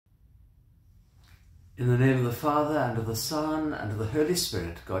In the name of the Father, and of the Son, and of the Holy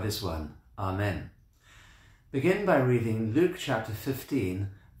Spirit, God is one. Amen. Begin by reading Luke chapter 15,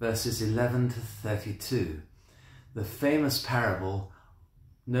 verses 11 to 32, the famous parable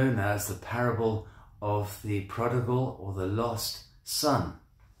known as the parable of the prodigal or the lost son.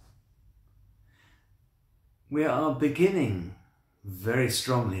 We are beginning very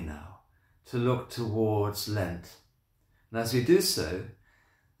strongly now to look towards Lent. And as we do so,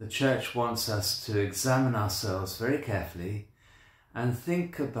 the Church wants us to examine ourselves very carefully and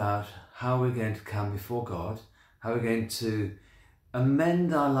think about how we're going to come before God, how we're going to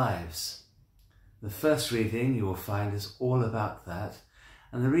amend our lives. The first reading you will find is all about that,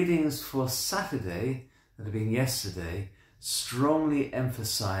 and the readings for Saturday, that have been yesterday, strongly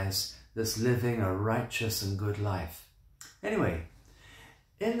emphasize this living a righteous and good life. Anyway,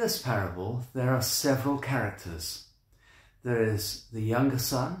 in this parable there are several characters. There is the younger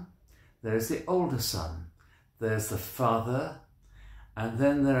son, there is the older son, there's the father, and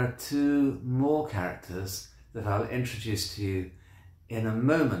then there are two more characters that I'll introduce to you in a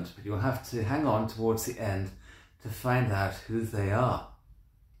moment, but you'll have to hang on towards the end to find out who they are.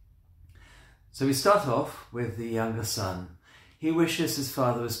 So we start off with the younger son. He wishes his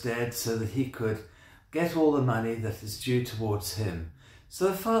father was dead so that he could get all the money that is due towards him. So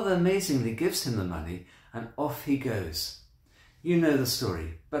the father amazingly gives him the money and off he goes. You know the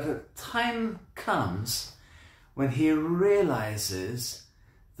story, but a time comes when he realizes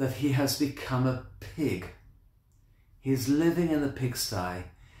that he has become a pig. He's living in the pigsty.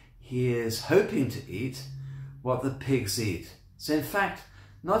 He is hoping to eat what the pigs eat. So in fact,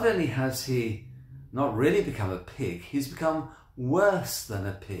 not only has he not really become a pig, he's become worse than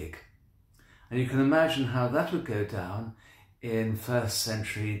a pig. And you can imagine how that would go down in first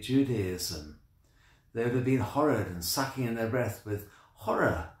century Judaism. They would have been horrid and sucking in their breath with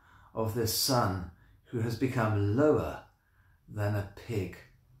horror of this son who has become lower than a pig.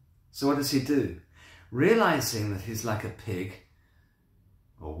 So what does he do? Realizing that he's like a pig,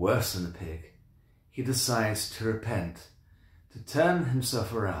 or worse than a pig, he decides to repent, to turn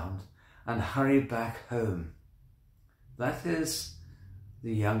himself around and hurry back home. That is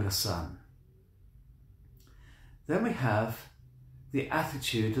the younger son. Then we have the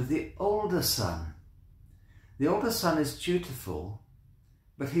attitude of the older son. The older son is dutiful,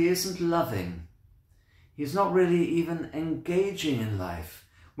 but he isn't loving. He's not really even engaging in life,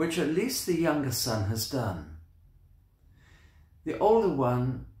 which at least the younger son has done. The older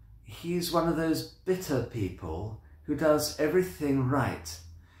one, he's one of those bitter people who does everything right,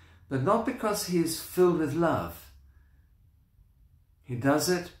 but not because he's filled with love. He does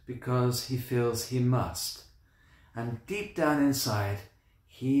it because he feels he must. And deep down inside,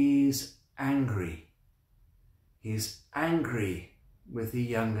 he's angry. He's angry with the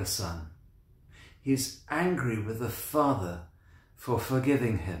younger son. He's angry with the father for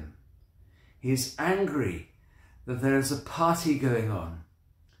forgiving him. He's angry that there is a party going on.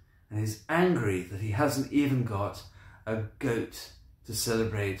 And he's angry that he hasn't even got a goat to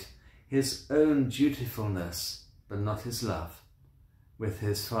celebrate his own dutifulness, but not his love, with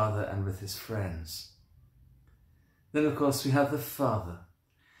his father and with his friends. Then, of course, we have the father.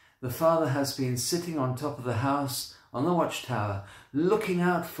 The father has been sitting on top of the house, on the watchtower, looking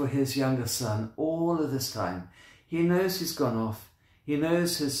out for his younger son all of this time. He knows he's gone off. He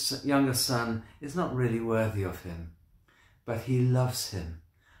knows his younger son is not really worthy of him, but he loves him.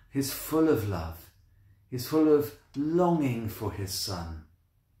 He's full of love. He's full of longing for his son.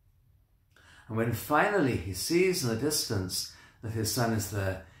 And when finally he sees in the distance that his son is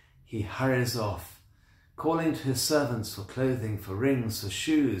there, he hurries off, calling to his servants for clothing, for rings, for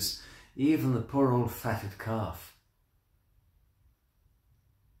shoes, even the poor old fatted calf.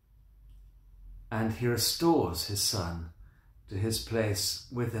 And he restores his son to his place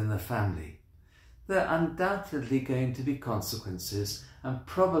within the family. There are undoubtedly going to be consequences, and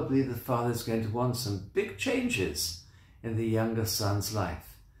probably the father is going to want some big changes in the younger son's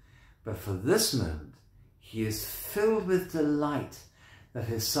life. But for this moment, he is filled with delight that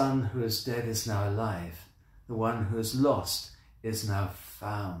his son who is dead is now alive. The one who is lost is now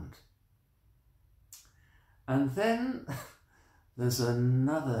found. And then there's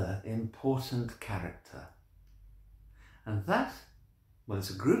another important character. And that, well, it's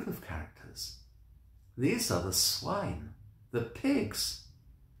a group of characters. These are the swine, the pigs.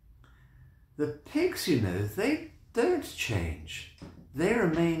 The pigs, you know, they don't change. They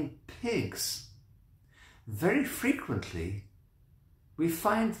remain pigs. Very frequently, we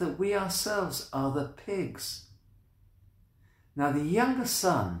find that we ourselves are the pigs. Now, the younger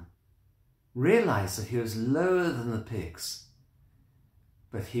son realized that he was lower than the pigs,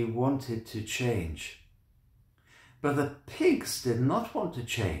 but he wanted to change. But the pigs did not want to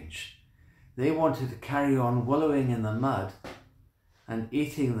change. They wanted to carry on wallowing in the mud and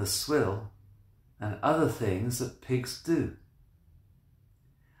eating the swill and other things that pigs do.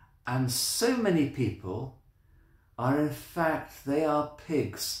 And so many people are, in fact, they are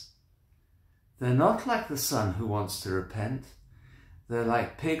pigs. They're not like the son who wants to repent. They're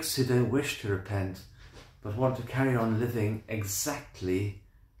like pigs who don't wish to repent, but want to carry on living exactly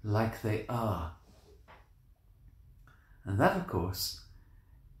like they are. And that, of course,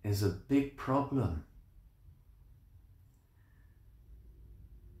 is a big problem.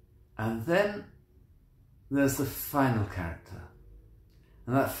 And then there's the final character.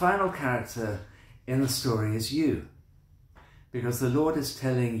 And that final character in the story is you. Because the Lord is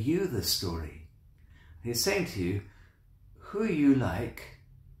telling you the story. He's saying to you, who are you like?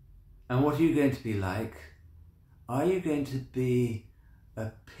 And what are you going to be like? Are you going to be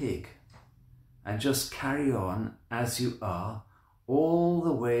a pig and just carry on as you are all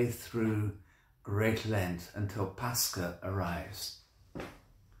the way through Great Lent until Pascha arrives?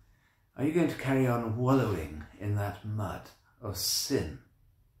 Are you going to carry on wallowing in that mud of sin?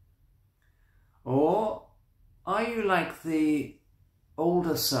 Or are you like the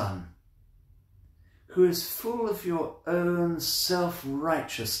older son who is full of your own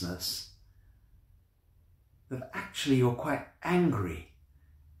self-righteousness, that actually you're quite angry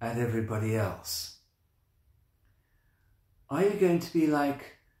at everybody else? Are you going to be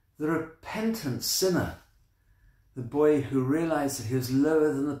like the repentant sinner, the boy who realized that he was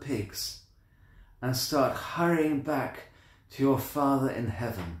lower than the pigs, and start hurrying back to your Father in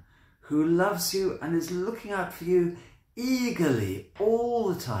heaven, who loves you and is looking out for you eagerly all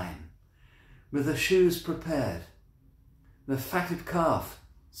the time, with the shoes prepared, the fatted calf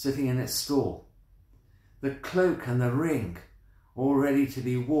sitting in its stall, the cloak and the ring all ready to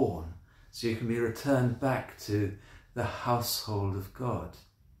be worn so you can be returned back to the household of God?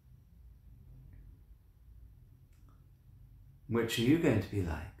 Which are you going to be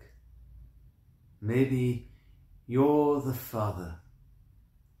like? Maybe you're the father,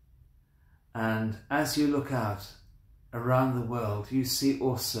 and as you look out around the world, you see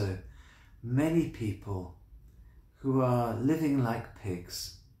also many people who are living like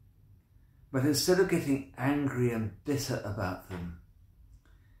pigs. But instead of getting angry and bitter about them,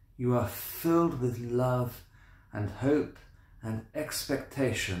 you are filled with love and hope and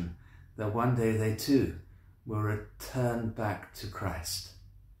expectation that one day they too will return back to Christ.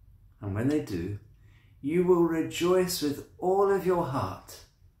 And when they do, you will rejoice with all of your heart,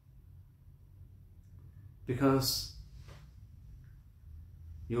 because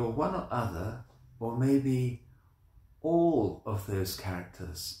you're one or other, or maybe all of those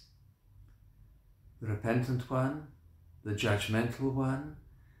characters. The repentant one, the judgmental one,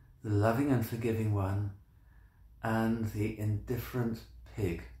 the loving and forgiving one, and the indifferent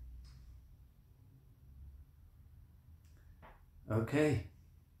pig. Okay,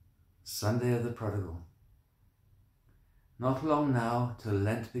 Sunday of the Prodigal. Not long now till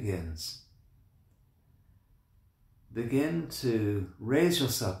Lent begins. Begin to raise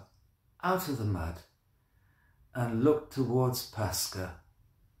yourself out of the mud and look towards Pascha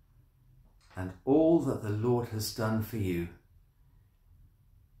and all that the Lord has done for you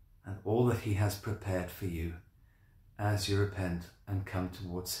and all that he has prepared for you as you repent and come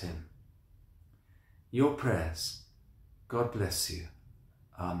towards him. Your prayers. God bless you.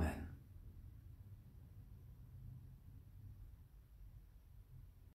 Amen.